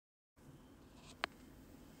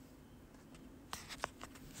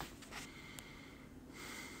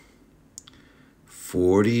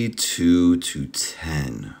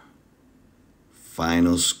42-10.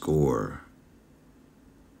 Final score.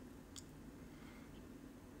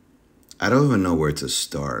 I don't even know where to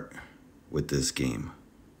start with this game.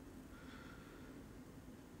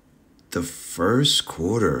 The first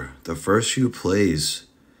quarter, the first few plays,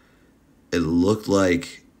 it looked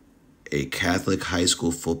like a Catholic high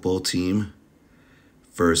school football team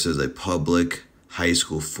versus a public high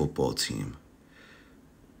school football team.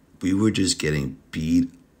 We were just getting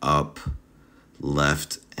beat up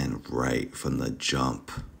left and right from the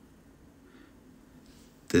jump.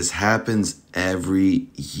 This happens every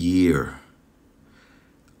year.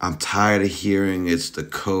 I'm tired of hearing it's the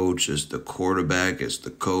coach, it's the quarterback, it's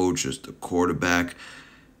the coach, it's the quarterback.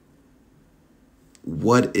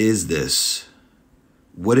 What is this?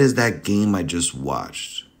 What is that game I just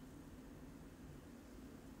watched?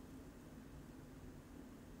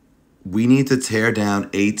 We need to tear down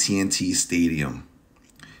AT&T Stadium.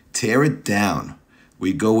 Tear it down.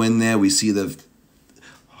 We go in there, we see the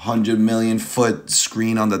 100 million foot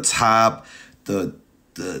screen on the top.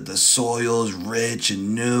 The soil is rich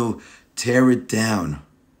and new. Tear it down.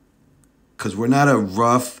 Because we're not a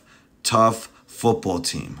rough, tough football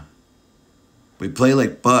team. We play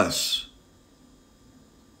like bus.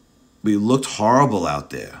 We looked horrible out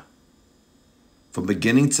there. From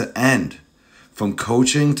beginning to end. From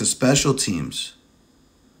coaching to special teams.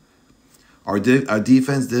 Our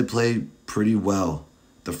defense did play pretty well.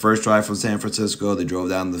 The first drive from San Francisco, they drove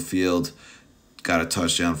down the field, got a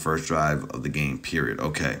touchdown first drive of the game, period.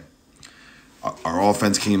 Okay. Our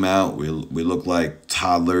offense came out. We looked like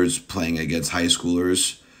toddlers playing against high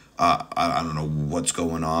schoolers. I don't know what's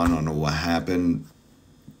going on. I don't know what happened.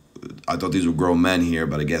 I thought these were grown men here,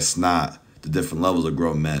 but I guess not. The different levels of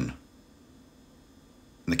grown men.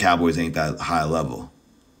 And the Cowboys ain't that high level.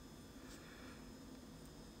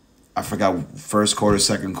 I forgot first quarter,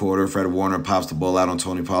 second quarter. Fred Warner pops the ball out on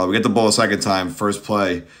Tony Pollard. We get the ball a second time. First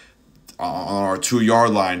play on our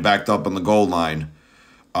 2-yard line, backed up on the goal line.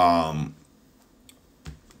 Pops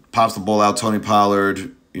the ball out. Tony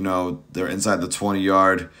Pollard, they're inside the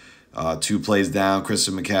 20-yard. 2 plays down.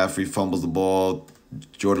 Christian McCaffrey fumbles the ball.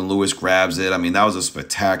 Jordan Lewis grabs it. I mean, that was a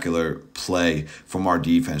spectacular play from our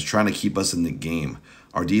defense, trying to keep us in the game.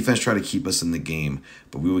 Our defense tried to keep us in the game,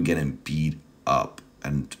 but we were getting beat up.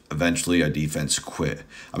 And eventually our defense quit.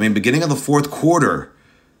 I mean, beginning of the fourth quarter,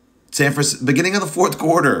 San Francisco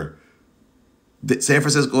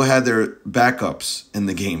had their backups in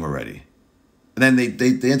the game already. And then they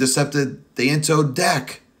intoed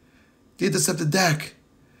Dak. They intercepted Dak.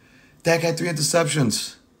 Dak had 3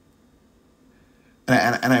 interceptions.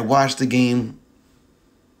 And I watched the game,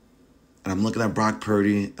 and I'm looking at Brock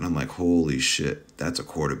Purdy, and I'm like, holy shit, that's a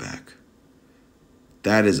quarterback.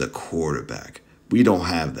 That is a quarterback. We don't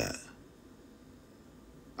have that.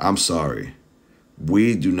 I'm sorry.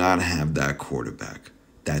 We do not have that quarterback,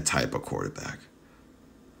 that type of quarterback.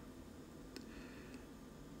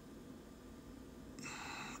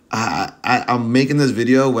 I'm making this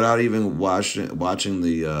video without even watching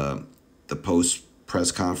the post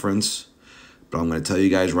press conference, but I'm going to tell you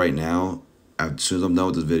guys right now, as soon as I'm done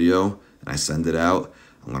with this video and I send it out,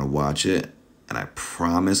 I'm going to watch it, and I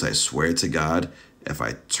promise, I swear to God, if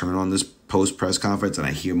I turn on this post press conference and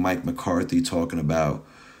I hear Mike McCarthy talking about,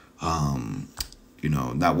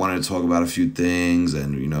 not wanting to talk about a few things,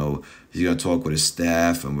 and, he's going to talk with his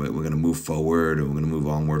staff, and we're going to move forward, and we're going to move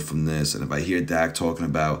onward from this. And if I hear Dak talking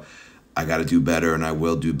about, I got to do better and I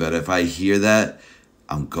will do better, if I hear that,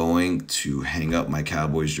 I'm going to hang up my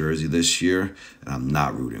Cowboys jersey this year, and I'm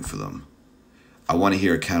not rooting for them. I want to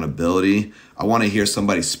hear accountability. I want to hear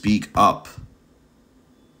somebody speak up.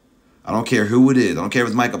 I don't care who it is. I don't care if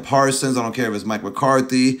it's Micah Parsons. I don't care if it's Mike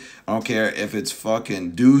McCarthy. I don't care if it's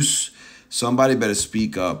fucking Deuce. Somebody better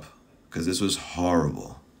speak up, because this was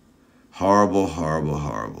horrible. Horrible, horrible,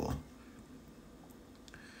 horrible.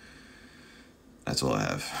 That's all I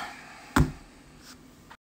have.